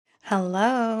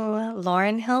Hello,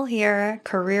 Lauren Hill here,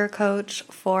 career coach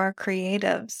for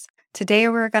creatives. Today,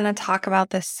 we're going to talk about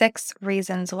the 6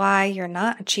 reasons why you're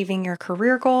not achieving your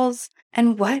career goals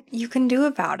and what you can do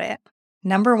about it.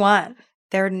 Number 1,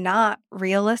 they're not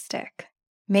realistic.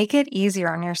 Make it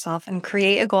easier on yourself and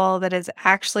create a goal that is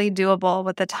actually doable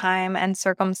with the time and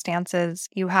circumstances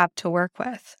you have to work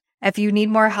with. If you need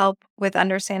more help with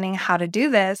understanding how to do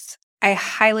this, I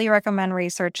highly recommend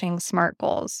researching SMART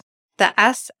goals. The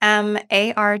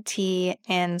SMART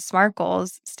in SMART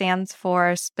goals stands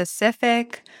for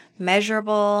specific,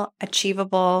 measurable,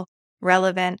 achievable,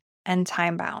 relevant, and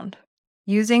time-bound.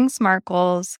 Using SMART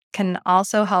goals can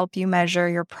also help you measure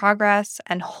your progress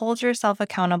and hold yourself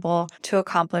accountable to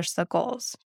accomplish the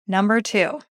goals. Number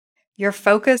 2, you're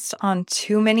focused on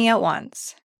too many at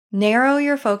once. Narrow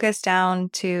your focus down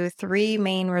to 3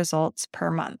 main results per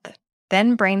month.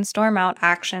 Then brainstorm out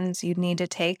actions you'd need to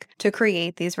take to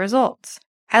create these results.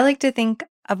 I like to think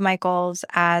of my goals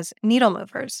as needle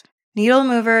movers. Needle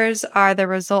movers are the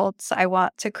results I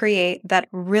want to create that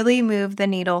really move the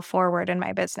needle forward in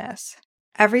my business.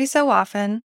 Every so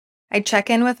often, I check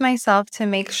in with myself to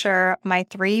make sure my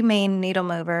 3 main needle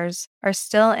movers are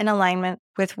still in alignment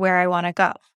with where I want to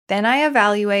go. Then I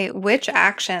evaluate which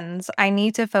actions I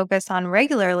need to focus on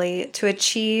regularly to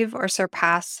achieve or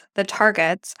surpass the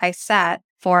targets I set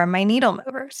for my needle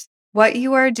movers. What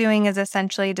you are doing is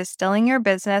essentially distilling your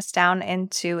business down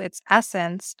into its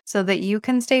essence so that you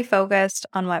can stay focused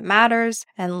on what matters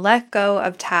and let go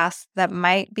of tasks that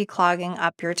might be clogging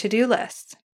up your to-do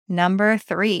list. Number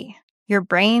 3, your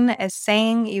brain is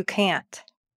saying you can't.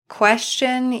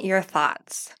 Question your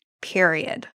thoughts,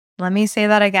 period. Let me say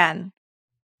that again.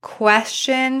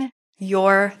 Question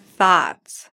your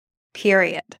thoughts,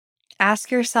 period.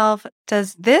 Ask yourself,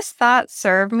 does this thought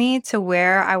serve me to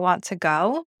where I want to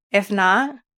go? If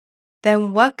not,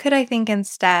 then what could I think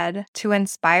instead to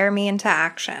inspire me into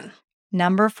action?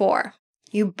 Number 4,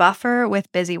 you buffer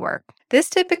with busy work. This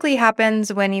typically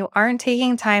happens when you aren't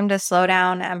taking time to slow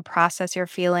down and process your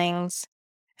feelings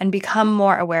and become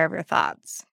more aware of your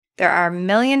thoughts. There are a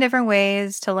million different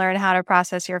ways to learn how to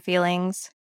process your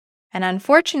feelings. And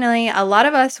unfortunately, a lot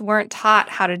of us weren't taught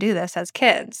how to do this as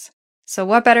kids. So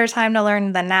what better time to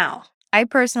learn than now? I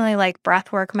personally like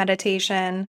breathwork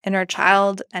meditation, inner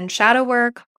child and shadow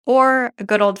work, or a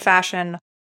good old-fashioned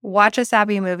watch a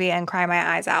sappy movie and cry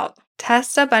my eyes out.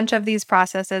 Test a bunch of these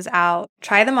processes out,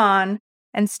 try them on,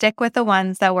 and stick with the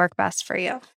ones that work best for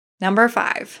you. Number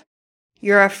 5,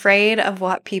 you're afraid of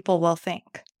what people will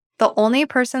think. The only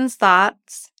person's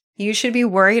thoughts you should be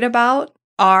worried about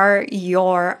are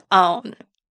your own.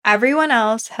 Everyone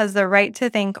else has the right to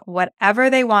think whatever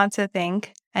they want to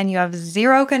think, and you have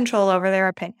zero control over their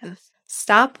opinions.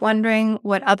 Stop wondering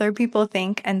what other people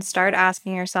think and start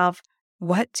asking yourself,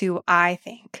 what do I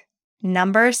think?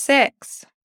 Number 6,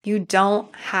 you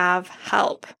don't have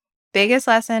help. Biggest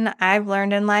lesson I've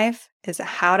learned in life is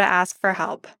how to ask for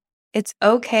help. It's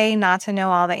okay not to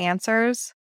know all the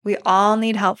answers. We all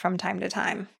need help from time to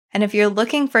time. And if you're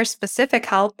looking for specific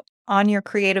help on your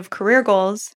creative career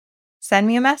goals, send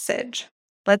me a message.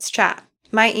 Let's chat.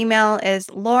 My email is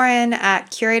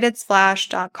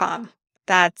lauren@curatedSplash.com.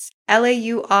 That's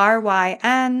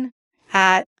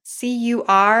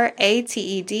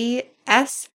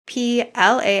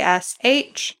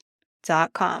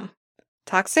LAURIN@CURATEDSPLASH.com.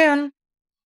 Talk soon.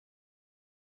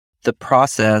 The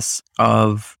process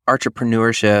of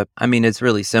entrepreneurship, it's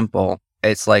really simple.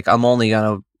 It's like I'm only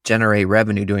going to generate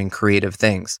revenue doing creative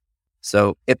things.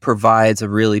 So it provides a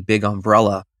really big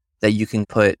umbrella that you can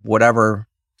put whatever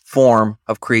form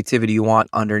of creativity you want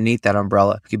underneath that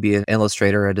umbrella. It could be an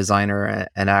illustrator, a designer,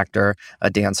 an actor,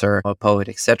 a dancer, a poet,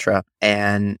 etc.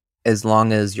 And as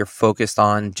long as you're focused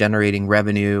on generating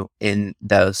revenue in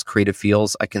those creative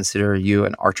fields, I consider you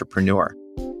an entrepreneur.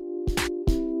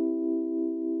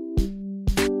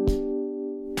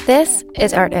 This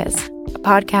is Art Is, a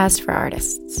podcast for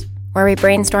artists, where we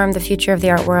brainstorm the future of the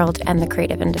art world and the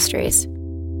creative industries.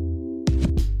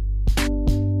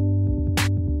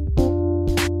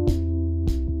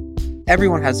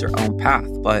 Everyone has their own path,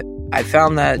 but I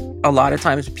found that a lot of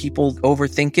times people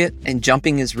overthink it, and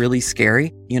jumping is really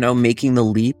scary. Making the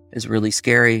leap is really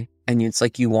scary. And it's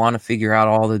like you want to figure out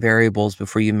all the variables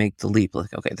before you make the leap.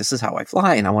 Like, okay, this is how I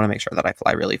fly, and I want to make sure that I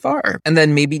fly really far. And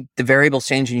then maybe the variables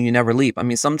change and you never leap.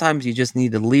 Sometimes you just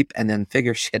need to leap and then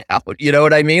figure shit out. You know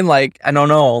what I mean? Like, I don't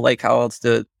know, like how else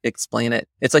to explain it.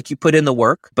 It's like you put in the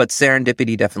work, but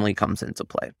serendipity definitely comes into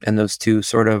play. And those two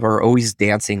sort of are always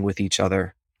dancing with each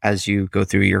other as you go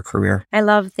through your career. I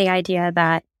love the idea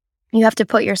that you have to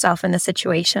put yourself in the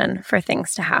situation for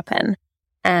things to happen.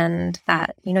 and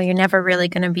that, you're never really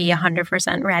going to be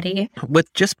 100% ready.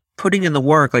 With just putting in the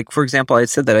work, like, for example, I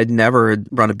said that I'd never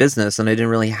run a business and I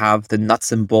didn't really have the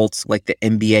nuts and bolts, like the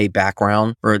MBA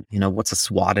background or, what's a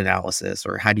SWOT analysis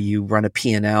or how do you run a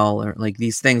P&L or like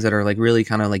these things that are like really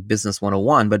kind of like business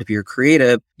 101. But if you're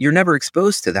creative, you're never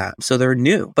exposed to that. So they're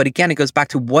new. But again, it goes back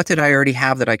to what did I already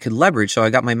have that I could leverage? So I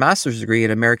got my master's degree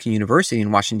at American University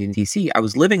in Washington, D.C. I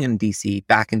was living in D.C.,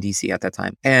 back in D.C. at that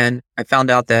time. And I found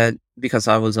out that because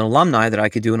I was an alumni, that I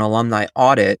could do an alumni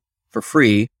audit for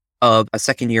free of a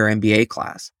second-year MBA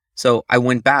class. So I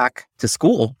went back to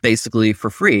school basically for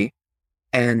free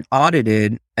and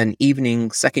audited an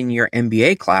evening second-year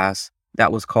MBA class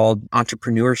that was called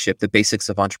Entrepreneurship, the Basics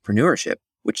of Entrepreneurship,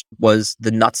 which was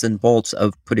the nuts and bolts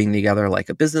of putting together like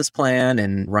a business plan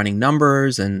and running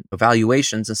numbers and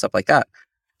evaluations and stuff like that.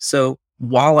 So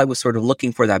while I was sort of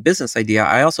looking for that business idea,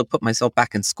 I also put myself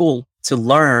back in school to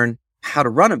learn how to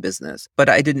run a business, but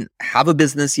I didn't have a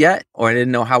business yet, or I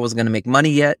didn't know how I was going to make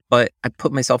money yet, but I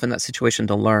put myself in that situation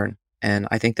to learn. And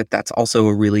I think that that's also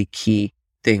a really key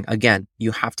thing. Again,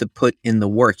 you have to put in the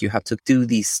work. You have to do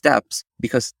these steps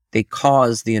because they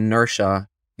cause the inertia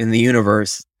in the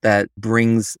universe that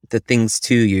brings the things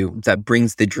to you, that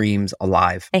brings the dreams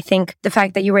alive. I think the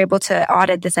fact that you were able to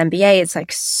audit this MBA is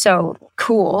like so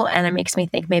cool. And it makes me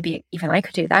think maybe even I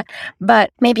could do that.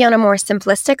 But maybe on a more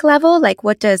simplistic level, like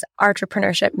what does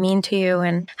entrepreneurship mean to you?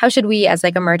 And how should we as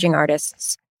like emerging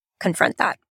artists confront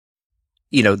that?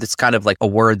 It's kind of like a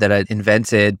word that I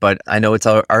invented, but I know it's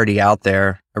already out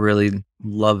there. I really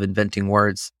love inventing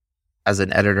words as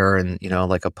an editor and,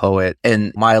 like a poet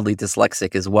and mildly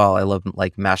dyslexic as well. I love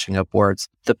like mashing up words.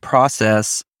 The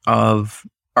process of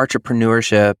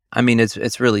entrepreneurship, I mean,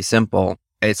 it's really simple.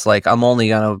 It's like, I'm only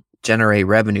going to generate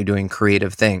revenue doing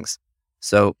creative things.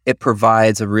 So it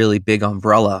provides a really big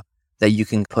umbrella that you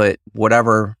can put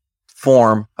whatever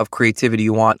form of creativity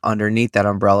you want underneath that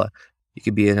umbrella. You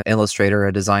could be an illustrator,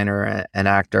 a designer, an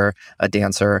actor, a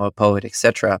dancer, a poet,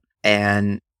 etc.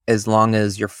 And as long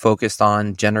as you're focused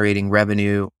on generating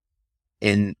revenue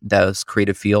in those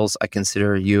creative fields, I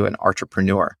consider you an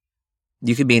entrepreneur.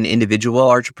 You could be an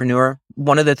individual entrepreneur.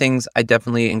 One of the things I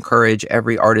definitely encourage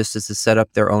every artist is to set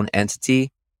up their own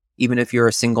entity. Even if you're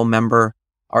a single member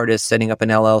artist, setting up an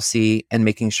LLC and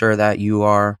making sure that you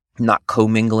are not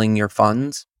commingling your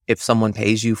funds. If someone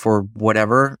pays you for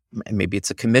whatever, maybe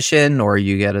it's a commission or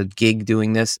you get a gig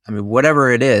doing this. I mean,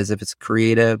 whatever it is, if it's a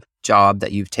creative job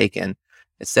that you've taken,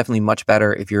 it's definitely much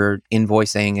better if you're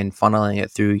invoicing and funneling it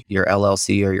through your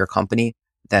LLC or your company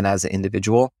than as an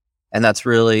individual. And that's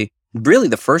really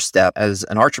the first step as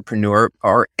an entrepreneur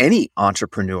or any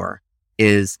entrepreneur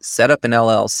is set up an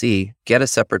LLC, get a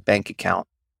separate bank account,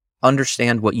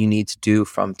 understand what you need to do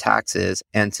from taxes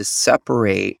and to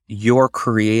separate your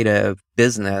creative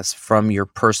business from your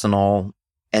personal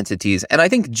entities. And I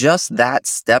think just that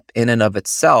step in and of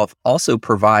itself also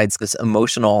provides this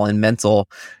emotional and mental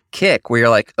kick where you're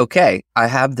like, okay, I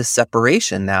have this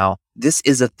separation now. This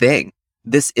is a thing.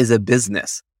 This is a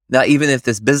business. Now, even if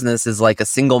this business is like a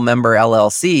single member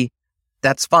LLC,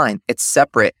 that's fine. It's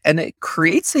separate and it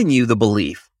creates in you the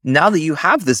belief. Now that you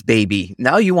have this baby,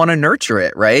 now you want to nurture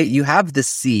it, right? You have this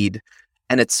seed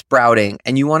and it's sprouting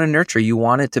and you want to nurture, you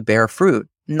want it to bear fruit.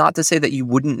 Not to say that you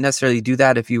wouldn't necessarily do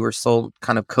that if you were still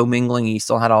kind of commingling and you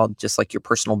still had all just like your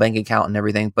personal bank account and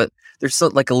everything, but there's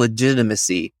still like a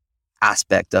legitimacy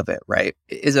aspect of it, right?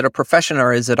 Is it a profession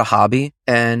or is it a hobby?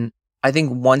 And I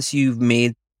think once you've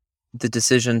made the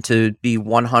decision to be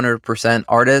 100%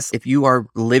 artist, if you are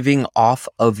living off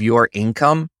of your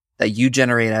income that you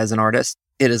generate as an artist,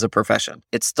 it is a profession.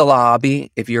 It's still a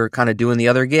hobby. If you're kind of doing the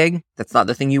other gig, that's not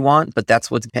the thing you want, but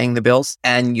that's what's paying the bills.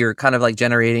 And you're kind of like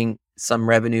generating some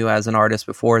revenue as an artist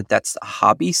before, that's a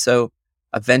hobby. So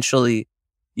eventually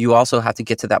you also have to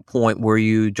get to that point where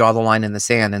you draw the line in the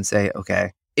sand and say,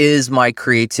 okay, is my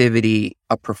creativity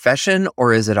a profession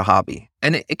or is it a hobby?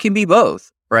 And it can be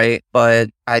both, right?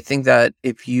 But I think that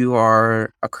if you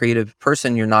are a creative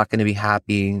person, you're not going to be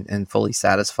happy and fully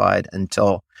satisfied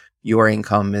until your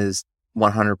income is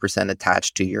 100%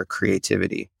 attached to your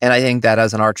creativity. And I think that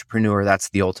as an entrepreneur, that's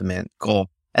the ultimate goal.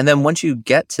 And then once you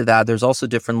get to that, there's also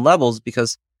different levels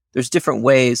because there's different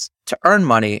ways to earn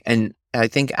money. And I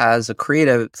think as a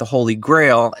creative, the holy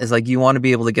grail is like you want to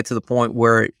be able to get to the point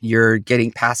where you're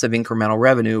getting passive incremental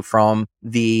revenue from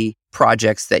the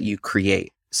projects that you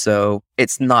create. So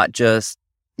it's not just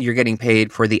you're getting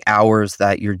paid for the hours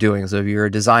that you're doing. So if you're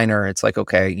a designer, it's like,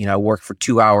 okay, I work for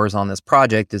 2 hours on this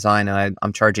project design and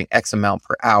I'm charging X amount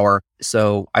per hour.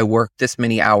 So I work this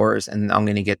many hours and I'm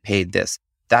going to get paid this.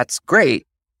 That's great.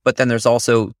 But then there's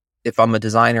also if I'm a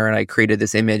designer and I created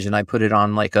this image and I put it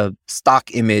on like a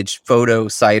stock image photo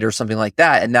site or something like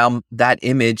that, and now that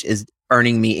image is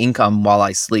earning me income while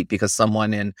I sleep because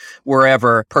someone in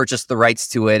wherever purchased the rights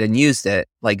to it and used it,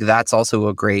 like that's also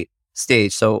a great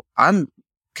stage. So I'm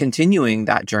continuing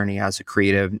that journey as a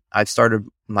creative. I've started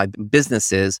my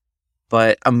businesses,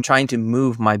 but I'm trying to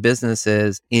move my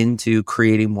businesses into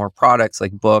creating more products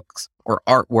like books or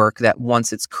artwork that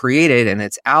once it's created and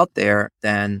it's out there,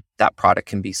 then that product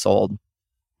can be sold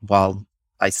while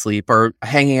I sleep or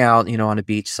hanging out, on a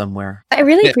beach somewhere. I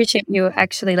really appreciate you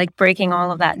actually like breaking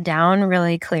all of that down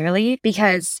really clearly,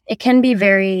 because it can be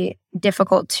very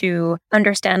difficult to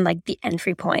understand like the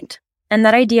entry point. And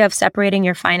that idea of separating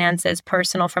your finances,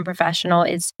 personal from professional,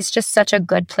 is just such a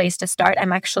good place to start.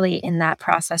 I'm actually in that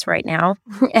process right now.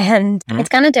 And it's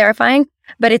kind of terrifying,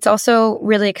 but it's also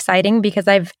really exciting because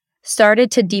I've started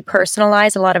to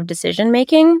depersonalize a lot of decision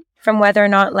making from whether or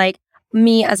not like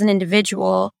me as an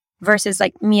individual versus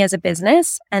like me as a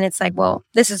business. And it's like, well,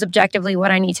 this is objectively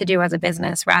what I need to do as a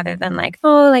business, rather than like,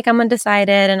 oh, like I'm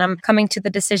undecided and I'm coming to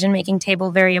the decision-making table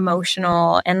very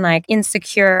emotional and like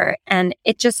insecure. And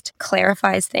it just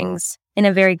clarifies things in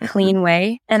a very clean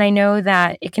way. And I know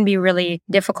that it can be really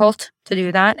difficult to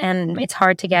do that. And it's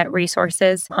hard to get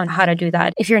resources on how to do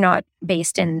that if you're not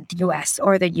based in the US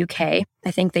or the UK.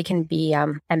 I think they can be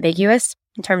ambiguous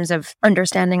in terms of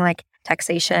understanding like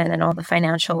taxation and all the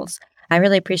financials. I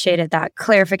really appreciated that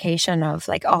clarification of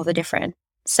like all the different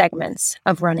segments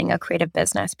of running a creative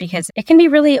business, because it can be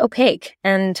really opaque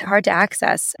and hard to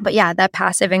access. But yeah, that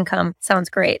passive income sounds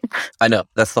great. I know.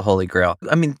 That's the holy grail.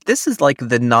 I mean, this is like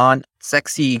the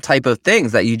non-sexy type of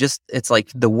things that it's like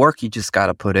the work you just got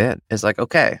to put in. It's like,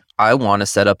 okay, I want to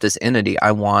set up this entity.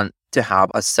 I want to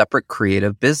have a separate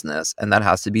creative business, and that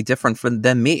has to be different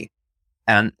than me.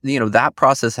 And, that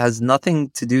process has nothing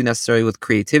to do necessarily with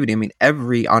creativity. I mean,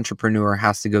 every entrepreneur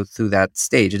has to go through that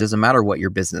stage. It doesn't matter what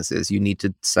your business is. You need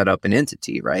to set up an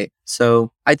entity, right?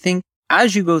 So I think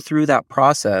as you go through that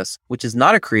process, which is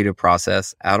not a creative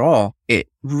process at all, it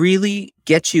really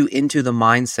gets you into the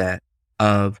mindset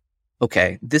of,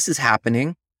 okay, this is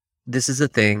happening. This is a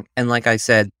thing. And like I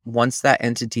said, once that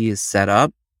entity is set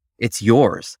up, it's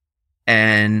yours.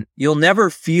 And you'll never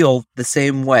feel the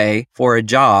same way for a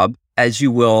job as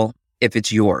you will if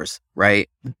it's yours, right?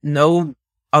 No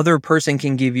other person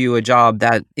can give you a job,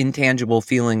 that intangible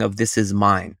feeling of this is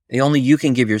mine. Only you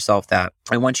can give yourself that.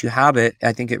 And once you have it,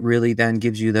 I think it really then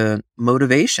gives you the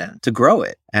motivation to grow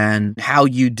it. And how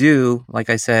you do, like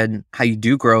I said, how you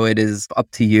do grow it is up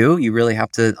to you. You really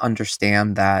have to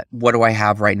understand that, what do I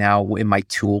have right now in my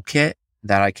toolkit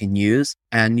that I can use?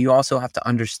 And you also have to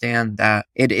understand that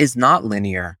it is not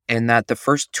linear, and that the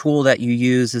first tool that you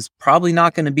use is probably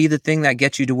not going to be the thing that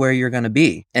gets you to where you're going to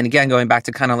be. And again, going back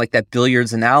to kind of like that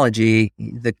billiards analogy,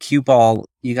 the cue ball,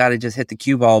 you got to just hit the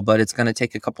cue ball, but it's going to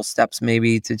take a couple steps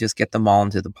maybe to just get them all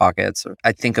into the pockets. Or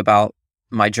I think about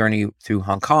my journey through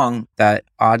Hong Kong, that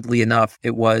oddly enough,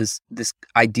 it was this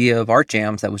idea of art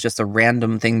jams that was just a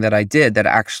random thing that I did that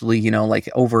actually, like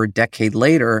over a decade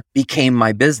later became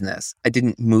my business. I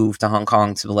didn't move to Hong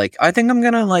Kong to like, I think I'm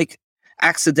going to like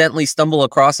accidentally stumble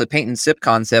across a paint and sip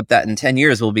concept that in 10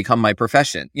 years will become my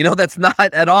profession. That's not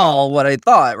at all what I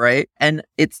thought, right? And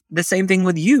it's the same thing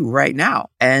with you right now.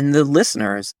 And the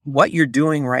listeners, what you're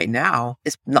doing right now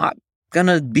is not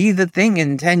gonna be the thing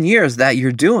in 10 years that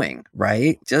you're doing,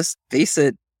 right? Just face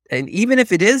it. And even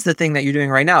if it is the thing that you're doing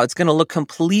right now, it's going to look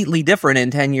completely different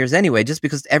in 10 years anyway, just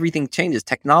because everything changes,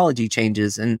 technology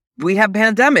changes, and we have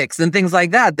pandemics and things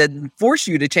like that force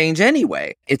you to change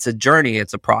anyway. It's a journey,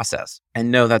 it's a process.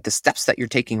 And know that the steps that you're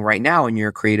taking right now in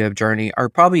your creative journey are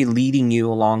probably leading you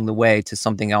along the way to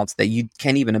something else that you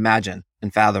can't even imagine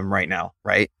and fathom right now,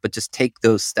 right? But just take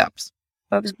those steps.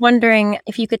 I was wondering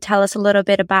if you could tell us a little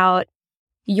bit about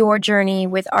your journey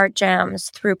with art jams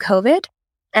through COVID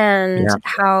and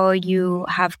how you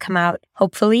have come out,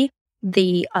 hopefully,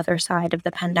 the other side of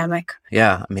the pandemic.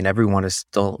 Yeah. I mean, everyone is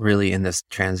still really in this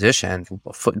transition,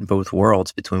 foot in both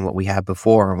worlds between what we had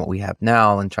before and what we have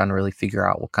now, and trying to really figure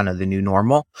out what kind of the new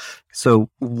normal. So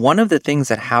one of the things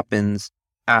that happens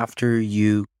after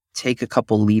you take a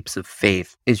couple leaps of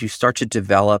faith is you start to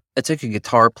develop, it's like a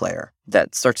guitar player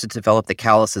that starts to develop the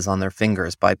calluses on their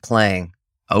fingers by playing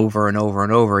over and over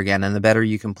and over again. And the better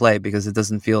you can play, because it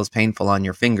doesn't feel as painful on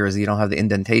your fingers, you don't have the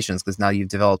indentations because now you've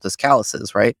developed this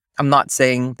calluses, right? I'm not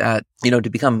saying that, to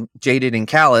become jaded and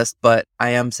calloused, but I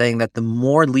am saying that the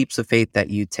more leaps of faith that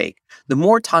you take, the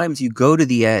more times you go to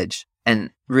the edge and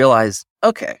realize,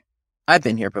 okay, I've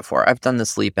been here before. I've done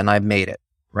this leap and I've made it,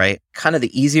 right? Kind of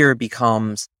the easier it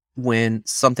becomes when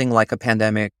something like a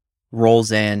pandemic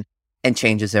rolls in and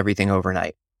changes everything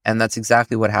overnight. And that's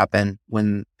exactly what happened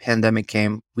when pandemic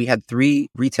came. We had 3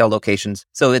 retail locations.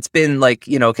 So it's been like,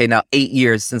 okay, now 8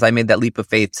 years since I made that leap of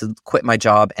faith to quit my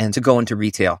job and to go into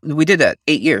retail. We did that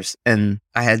 8 years. And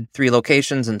I had 3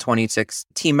 locations and 26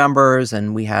 team members,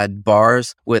 and we had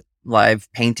bars with live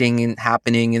painting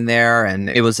happening in there, and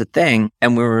it was a thing.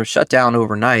 And we were shut down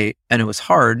overnight, and it was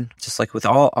hard, just like with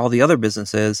all the other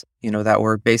businesses, that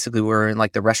were in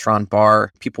like the restaurant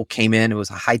bar. People came in, it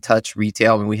was a high touch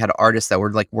retail, and we had artists that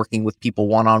were like working with people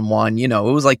one-on-one. It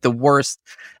was like the worst.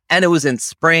 And it was in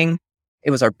spring.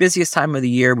 It was our busiest time of the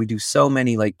year. We do so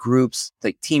many like groups,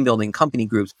 like team building, company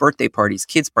groups, birthday parties,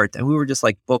 kids' birthday. We were just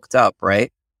like booked up,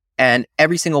 right? And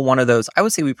every single one of those, I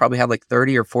would say we probably had like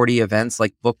 30 or 40 events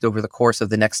like booked over the course of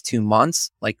the next 2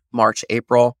 months, like March,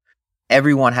 April.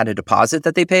 Everyone had a deposit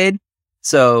that they paid.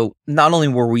 So not only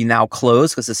were we now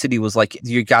closed because the city was like,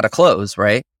 you got to close,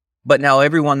 right? But now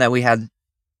everyone that we had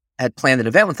planned an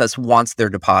event with us wants their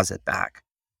deposit back.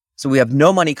 So we have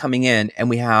no money coming in, and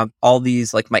we have all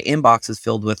these, like my inbox is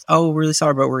filled with, oh, we're really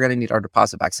sorry, but we're going to need our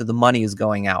deposit back. So the money is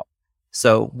going out.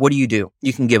 So what do?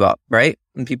 You can give up, right?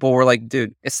 And people were like,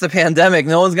 dude, it's the pandemic.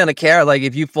 No one's going to care. Like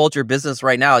if you fold your business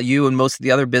right now, you and most of the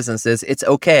other businesses, it's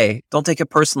okay. Don't take it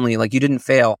personally. Like you didn't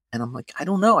fail. And I'm like, I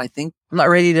don't know. I think I'm not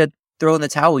ready to throw in the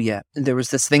towel yet. And there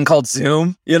was this thing called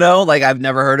Zoom, like I've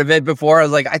never heard of it before. I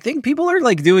was like, I think people are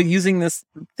like using this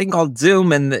thing called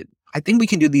Zoom, and I think we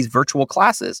can do these virtual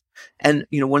classes. And,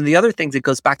 one of the other things, it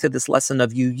goes back to this lesson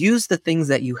of you use the things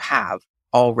that you have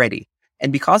already.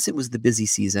 And because it was the busy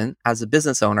season, as a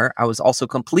business owner, I was also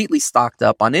completely stocked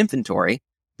up on inventory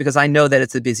because I know that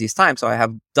it's the busiest time. So I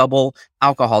have double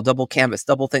alcohol, double canvas,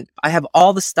 double thing. I have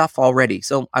all the stuff already.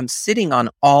 So I'm sitting on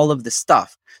all of the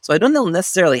stuff. So I don't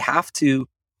necessarily have to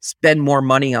spend more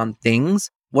money on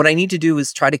things. What I need to do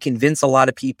is try to convince a lot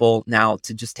of people now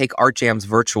to just take art jams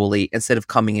virtually instead of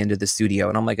coming into the studio.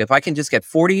 And I'm like, if I can just get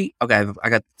 40, okay, I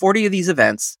got 40 of these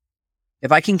events.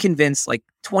 If I can convince like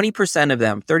 20% of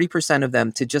them, 30% of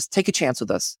them to just take a chance with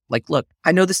us. Like, look,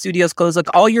 I know the studio's closed.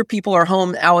 Like all your people are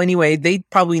home now anyway. They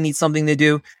probably need something to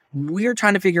do. We're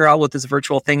trying to figure out what this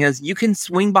virtual thing is. You can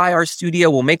swing by our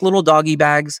studio. We'll make little doggy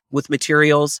bags with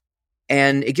materials.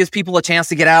 And it gives people a chance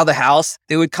to get out of the house.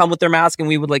 They would come with their mask, and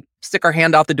we would like stick our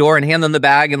hand out the door and hand them the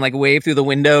bag and like wave through the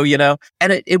window,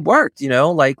 and it worked,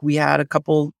 like we had a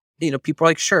couple, people are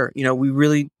like, sure,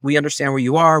 we understand where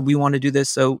you are. We want to do this.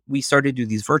 So we started to do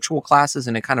these virtual classes,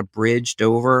 and it kind of bridged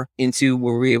over into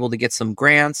where we were able to get some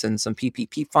grants and some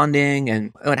PPP funding.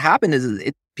 And what happened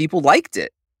is people liked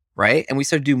it, right? And we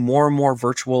started to do more and more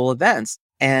virtual events.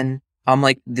 And I'm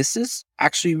like, this is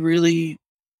actually really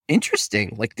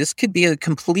interesting. Like this could be a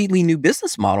completely new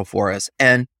business model for us.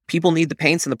 And people need the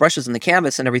paints and the brushes and the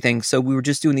canvas and everything. So we were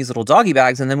just doing these little doggy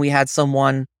bags. And then we had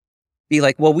someone be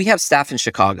like, well, we have staff in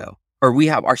Chicago, or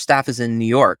our staff is in New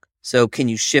York. So can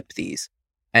you ship these?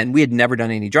 And we had never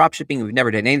done any drop shipping. We've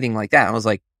never done anything like that. I was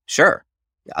like, sure.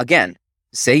 Again,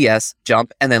 say yes,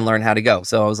 jump, and then learn how to go.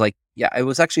 So I was like, yeah, it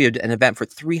was actually an event for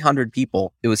 300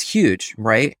 people. It was huge,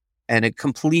 right? And it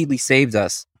completely saved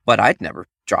us, but I'd never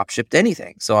drop shipped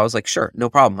anything. So I was like, sure, no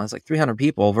problem. I was like, 300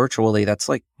 people virtually, that's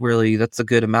like really, that's a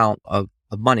good amount of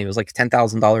money. It was like a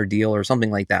 $10,000 deal or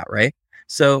something like that, right?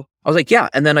 So I was like, yeah.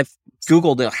 And then I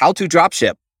Googled how to drop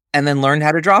ship and then learned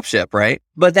how to drop ship, right?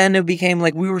 But then it became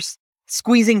like we were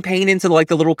squeezing paint into like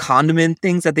the little condiment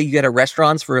things that you get at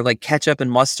restaurants for like ketchup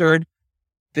and mustard.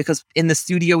 Because in the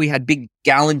studio, we had big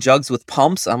gallon jugs with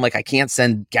pumps. I'm like, I can't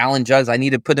send gallon jugs. I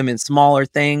need to put them in smaller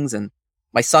things. And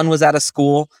my son was out of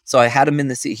school, so I had him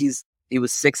in he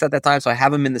was 6 at that time. So I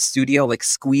have him in the studio, like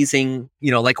squeezing,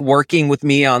 like working with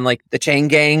me on like the chain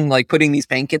gang, like putting these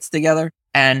paint kits together.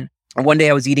 And one day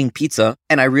I was eating pizza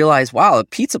and I realized, wow, a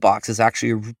pizza box is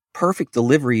actually a perfect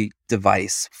delivery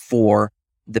device for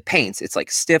the paints. It's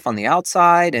like stiff on the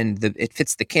outside and it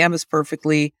fits the canvas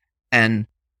perfectly. And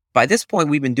by this point,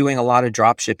 we've been doing a lot of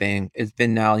drop shipping. It's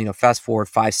been now, fast forward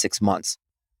 5-6 months.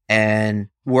 And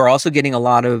we're also getting a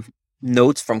lot of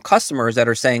notes from customers that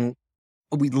are saying,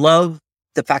 we love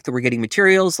the fact that we're getting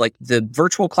materials, like the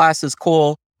virtual class is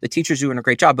cool, the teacher's doing a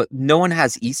great job, but no one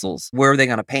has easels. Where are they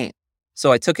going to paint?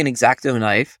 So I took an X-Acto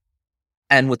knife,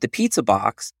 and with the pizza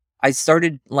box, I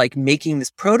started like making this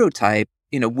prototype,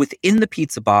 within the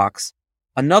pizza box,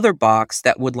 another box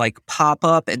that would like pop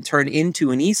up and turn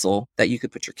into an easel that you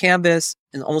could put your canvas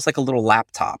and almost like a little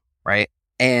laptop, right?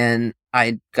 And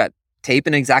I got tape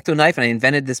and X-Acto knife, and I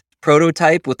invented this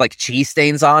prototype with like cheese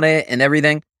stains on it and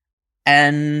everything,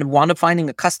 and wound up finding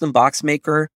a custom box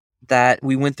maker that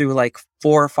we went through like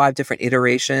 4 or 5 different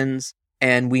iterations.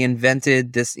 And we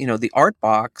invented this, the art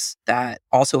box that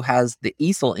also has the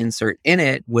easel insert in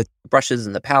it with brushes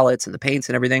and the palettes and the paints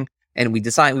and everything. And we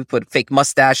put fake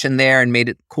mustache in there and made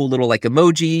it cool little like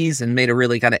emojis and made it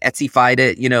really kind of Etsy-fied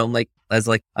it, like as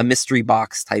like a mystery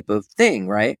box type of thing,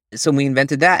 right? So we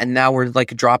invented that, and now we're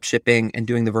like drop shipping and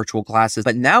doing the virtual classes.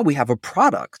 But now we have a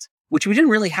product, which we didn't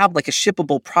really have like a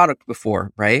shippable product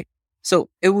before, right? So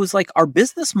it was like our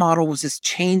business model was just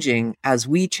changing as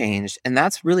we changed. And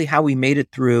that's really how we made it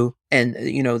through and,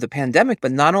 the pandemic,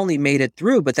 but not only made it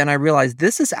through, but then I realized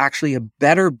this is actually a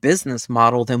better business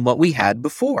model than what we had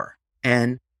before.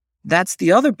 And that's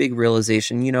the other big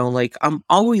realization, like I'm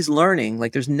always learning.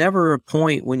 Like there's never a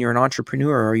point when you're an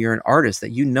entrepreneur or you're an artist that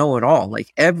you know it all.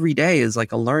 Like every day is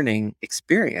like a learning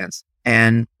experience.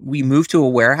 And we moved to a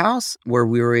warehouse where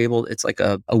we were it's like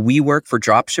a WeWork for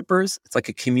drop shippers. It's like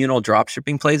a communal drop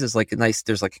shipping place. It's like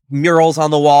there's like murals on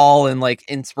the wall and like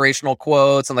inspirational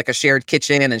quotes and like a shared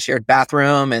kitchen and shared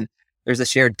bathroom. And there's a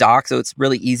shared dock. So it's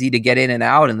really easy to get in and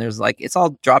out. And there's like, it's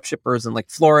all drop shippers and like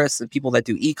florists and people that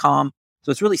do e-com.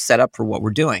 So it's really set up for what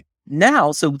we're doing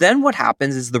now. So then what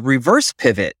happens is the reverse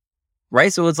pivot,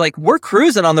 right? So it's like, we're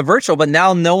cruising on the virtual, but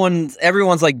now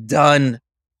everyone's like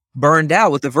burned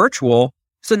out with the virtual.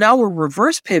 So now we're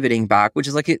reverse pivoting back, which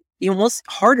is like it almost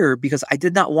harder because I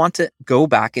did not want to go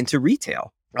back into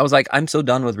retail. I was like, I'm so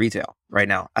done with retail right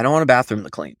now. I don't want a bathroom to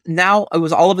clean. Now it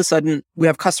was all of a sudden, we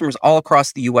have customers all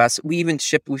across the US. We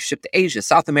shipped to Asia,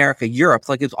 South America, Europe.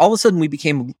 Like it's all of a sudden we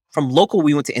became from local,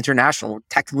 we went to international. We're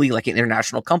technically like an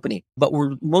international company, but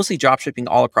we're mostly drop shipping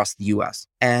all across the US.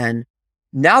 And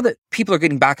now that people are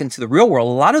getting back into the real world,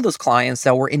 a lot of those clients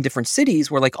that were in different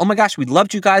cities were like, oh my gosh, we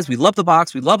loved you guys. We love the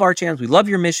box. We love Art Jams. We love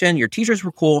your mission. Your teachers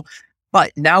were cool.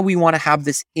 But now we want to have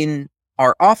this in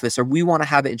our office, or we want to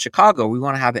have it in Chicago. We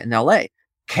want to have it in LA.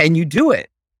 Can you do it?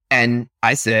 And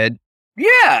I said,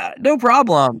 yeah, no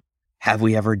problem. Have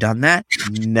we ever done that?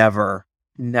 Never.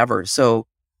 So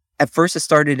at first it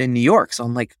started in New York. So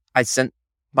I'm like, I sent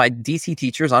my DC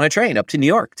teachers on a train up to New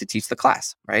York to teach the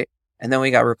class, right? And then we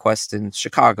got requests in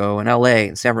Chicago and LA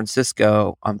and San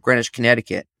Francisco, Greenwich,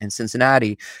 Connecticut and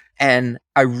Cincinnati. And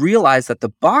I realized that the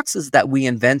boxes that we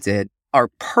invented are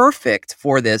perfect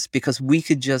for this because we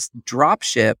could just drop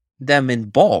ship them in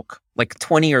bulk, like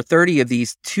 20 or 30 of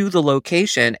these to the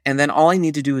location. And then all I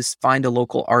need to do is find a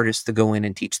local artist to go in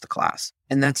and teach the class.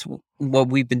 And that's what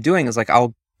we've been doing is like, I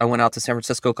went out to San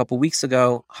Francisco a couple of weeks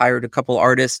ago, hired a couple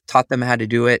artists, taught them how to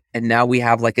do it. And now we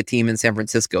have like a team in San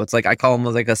Francisco. It's like, I call them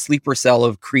like a sleeper cell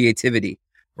of creativity,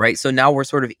 right? So now we're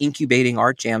sort of incubating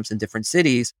art jams in different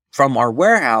cities from our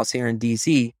warehouse here in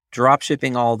DC, drop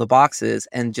shipping all the boxes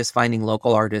and just finding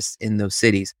local artists in those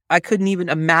cities. I couldn't even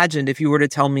imagine if you were to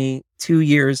tell me 2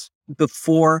 years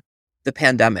before the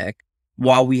pandemic,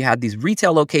 while we had these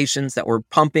retail locations that were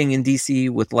pumping in DC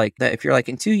with like that, if you're like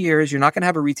in 2 years, you're not going to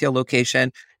have a retail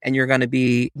location and you're going to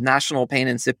be national paint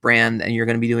and sip brand and you're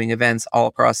going to be doing events all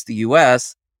across the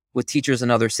US with teachers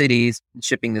in other cities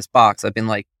shipping this box. I've been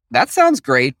like, that sounds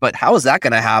great, but how is that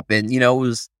going to happen?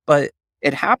 But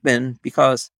it happened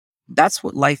because that's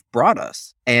what life brought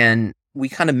us. And we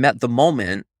kind of met the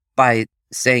moment by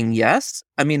saying yes.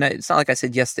 I mean, it's not like I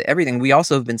said yes to everything. We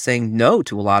also have been saying no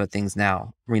to a lot of things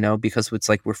now, because it's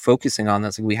like we're focusing on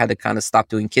this. We had to kind of stop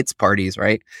doing kids parties,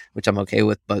 right? Which I'm okay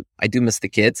with, but I do miss the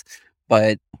kids.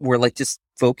 But we're like, just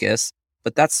focus.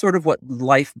 But that's sort of what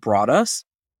life brought us.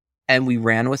 And we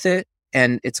ran with it.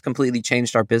 And it's completely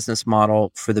changed our business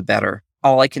model for the better.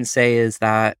 All I can say is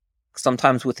that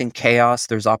sometimes within chaos,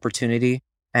 there's opportunity.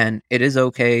 And it is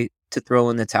okay to throw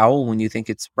in the towel when you think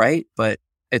it's right, but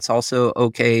it's also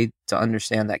okay to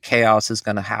understand that chaos is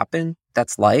going to happen.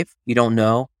 That's life. You don't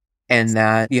know. And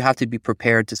that you have to be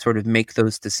prepared to sort of make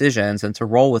those decisions and to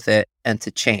roll with it and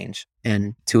to change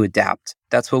and to adapt.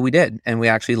 That's what we did. And we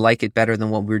actually like it better than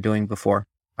what we were doing before,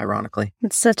 ironically.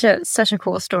 It's such a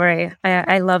cool story.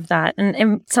 I love that. And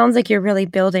it sounds like you're really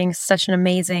building such an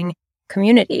amazing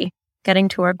community, getting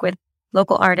to work with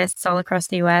local artists all across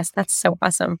the US. That's so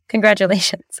awesome.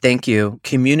 Congratulations. Thank you.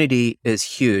 Community is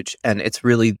huge. And it's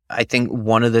really, I think,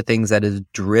 one of the things that has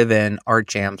driven Art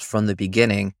Jams from the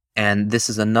beginning. And this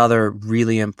is another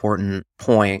really important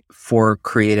point for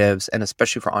creatives and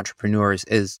especially for entrepreneurs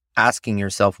is asking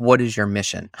yourself, what is your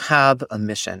mission? Have a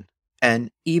mission. And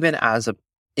even as an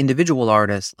individual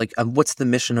artist, like what's the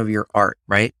mission of your art,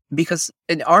 right? Because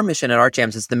our mission at Art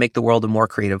Jams is to make the world a more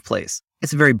creative place.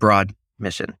 It's a very broad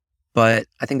mission. But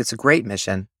I think it's a great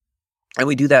mission. And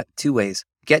we do that 2 ways.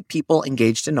 Get people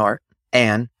engaged in art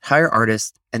and hire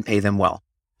artists and pay them well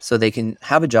so they can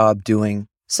have a job doing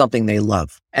something they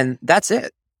love. And that's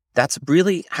it. That's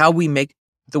really how we make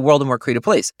the world a more creative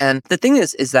place. And the thing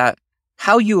is that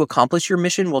how you accomplish your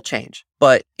mission will change.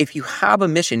 But if you have a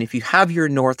mission, if you have your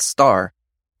North Star,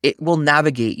 it will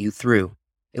navigate you through.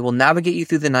 It will navigate you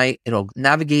through the night. It'll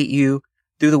navigate you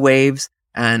through the waves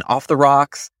and off the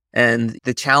rocks and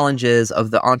the challenges of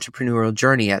the entrepreneurial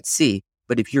journey at sea.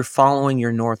 But if you're following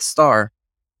your North Star,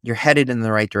 you're headed in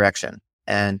the right direction.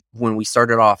 And when we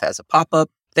started off as a pop-up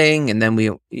thing, and then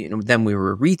we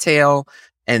were retail,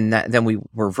 and then we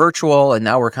were virtual, and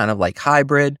now we're kind of like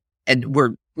hybrid. And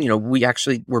we're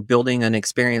building an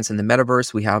experience in the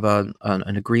metaverse. We have an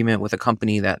agreement with a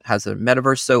company that has a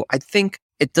metaverse. So I think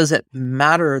it doesn't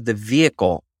matter the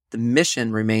vehicle, the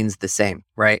mission remains the same,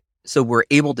 right? So we're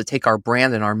able to take our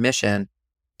brand and our mission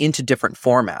into different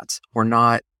formats. We're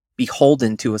not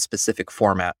beholden to a specific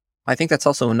format. I think that's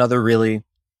also another really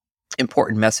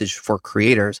important message for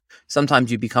creators.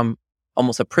 Sometimes you become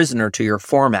almost a prisoner to your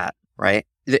format, right?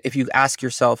 If you ask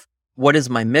yourself, what is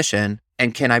my mission?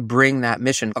 And can I bring that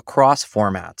mission across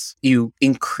formats? You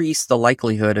increase the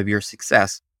likelihood of your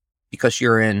success because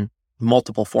you're in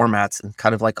multiple formats, and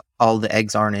kind of like all the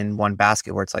eggs aren't in one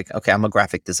basket, where it's like, okay, I'm a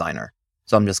graphic designer,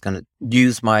 so I'm just going to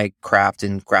use my craft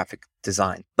in graphic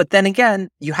design. But then again,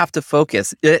 you have to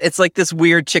focus. It's like this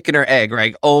weird chicken or egg,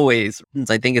 right? Always.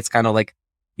 I think it's kind of like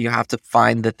you have to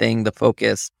find the thing, the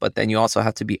focus, but then you also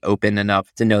have to be open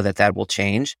enough to know that that will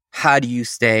change. How do you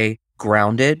stay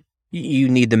grounded? You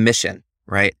need the mission,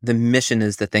 right? The mission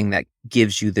is the thing that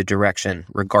gives you the direction,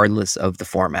 regardless of the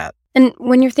format. And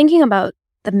when you're thinking about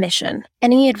the mission,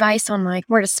 any advice on like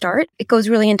where to start? It goes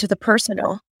really into the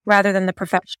personal rather than the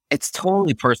professional. It's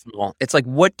totally personal. It's like,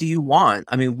 what do you want?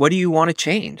 I mean, what do you want to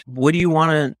change? What do you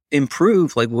want to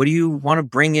improve? Like, what do you want to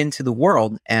bring into the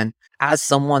world? And as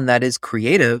someone that is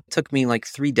creative, it took me like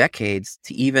 3 decades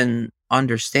to even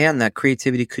understand that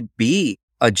creativity could be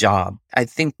a job. I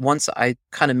think once I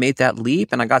kind of made that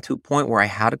leap and I got to a point where I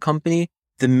had a company,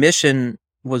 the mission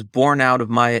was born out of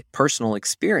my personal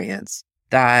experience,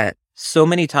 that so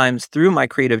many times through my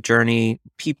creative journey,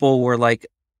 people were like,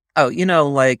 oh,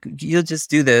 like, you'll just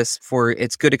do this for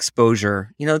its good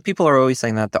exposure. People are always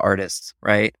saying that to artists,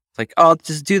 right? It's like, oh,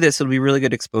 just do this. It'll be really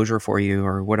good exposure for you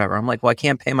or whatever. I'm like, well, I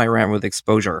can't pay my rent with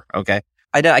exposure. Okay.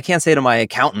 I can't say to my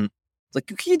accountant, like,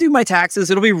 can you do my taxes?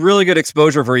 It'll be really good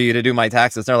exposure for you to do my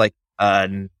taxes. They're like,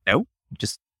 no,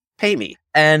 just pay me.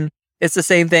 And it's the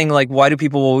same thing. Like, why do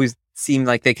people always seem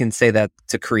like they can say that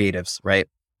to creatives, right?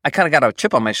 I kind of got a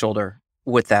chip on my shoulder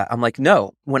with that. I'm like,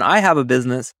 no, when I have a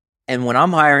business and when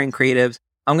I'm hiring creatives,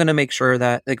 I'm going to make sure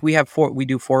that like we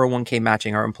do 401k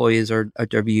matching. Our employees are a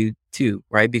W-2,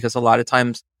 right? Because a lot of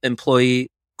times employee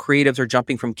creatives are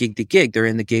jumping from gig to gig. They're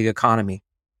in the gig economy.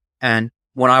 And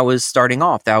when I was starting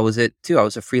off, that was it too. I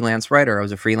was a freelance writer. I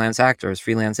was a freelance actor. I was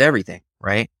freelance everything,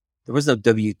 right? There was no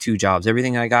W-2 jobs.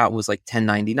 Everything I got was like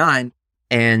 1099,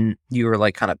 and you were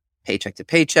like kind of paycheck to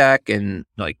paycheck and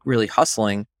like really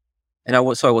hustling. And I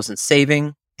wasn't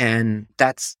saving. And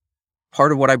that's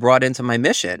part of what I brought into my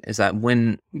mission, is that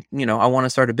when, I want to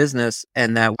start a business,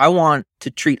 and that I want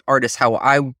to treat artists how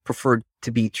I prefer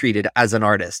to be treated as an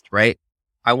artist, right?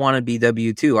 I want to be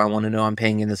W-2. I want to know I'm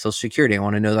paying in the Social Security. I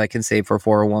want to know that I can save for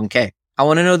 401k. I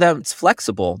want to know that it's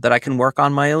flexible, that I can work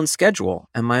on my own schedule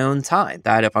and my own time,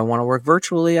 that if I want to work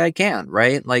virtually, I can,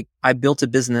 right? Like, I built a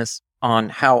business on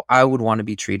how I would want to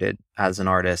be treated as an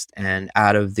artist, and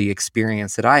out of the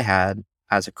experience that I had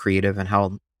as a creative and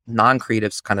how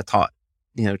non-creatives kind of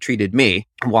treated me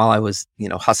while I was,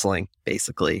 hustling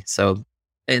basically. So,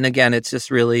 and again, it's just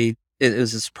really, it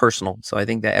was just personal. So I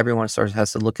think that everyone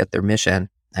has to look at their mission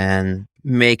and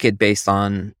make it based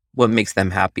on what makes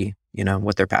them happy,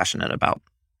 what they're passionate about.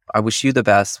 I wish you the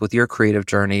best with your creative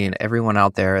journey, and everyone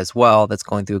out there as well that's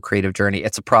going through a creative journey.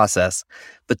 It's a process,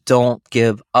 but don't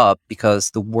give up,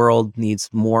 because the world needs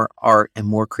more art and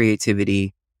more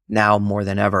creativity now more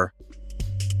than ever.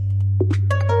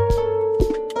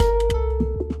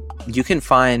 You can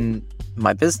find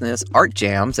my business, Art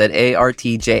Jams, at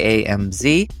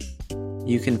ARTJAMZ.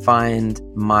 You can find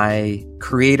my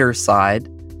creator side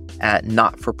at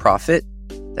Not For Profit.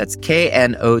 That's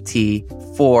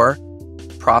KNOT for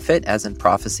profit, as in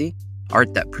prophecy,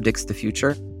 art that predicts the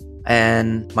future.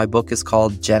 And my book is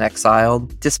called Gen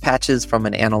Exiled, Dispatches from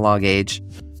an Analog Age.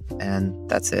 And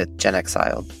that's it, Gen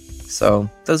Exiled. So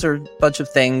those are a bunch of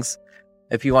things.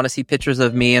 If you want to see pictures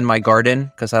of me in my garden,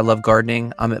 because I love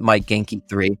gardening, I'm at Mike Genki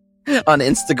 3 on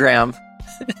Instagram.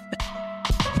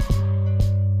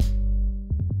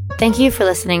 Thank you for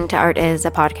listening to Art Is,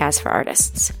 a podcast for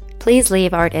artists. Please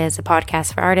leave Art Is, a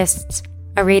podcast for artists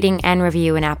a rating and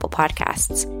review in Apple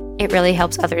Podcasts. It really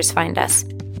helps others find us.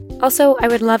 Also, I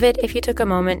would love it if you took a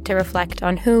moment to reflect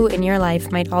on who in your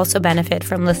life might also benefit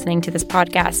from listening to this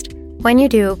podcast. When you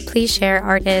do, please share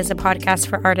Art Is a Podcast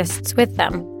for Artists with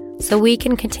them, so we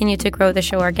can continue to grow the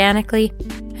show organically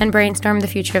and brainstorm the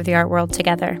future of the art world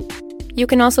together. You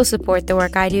can also support the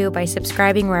work I do by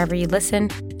subscribing wherever you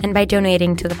listen and by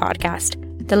donating to the podcast.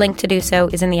 The link to do so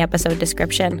is in the episode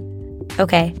description.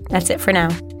 Okay, that's it for now.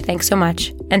 Thanks so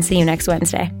much, and see you next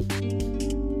Wednesday.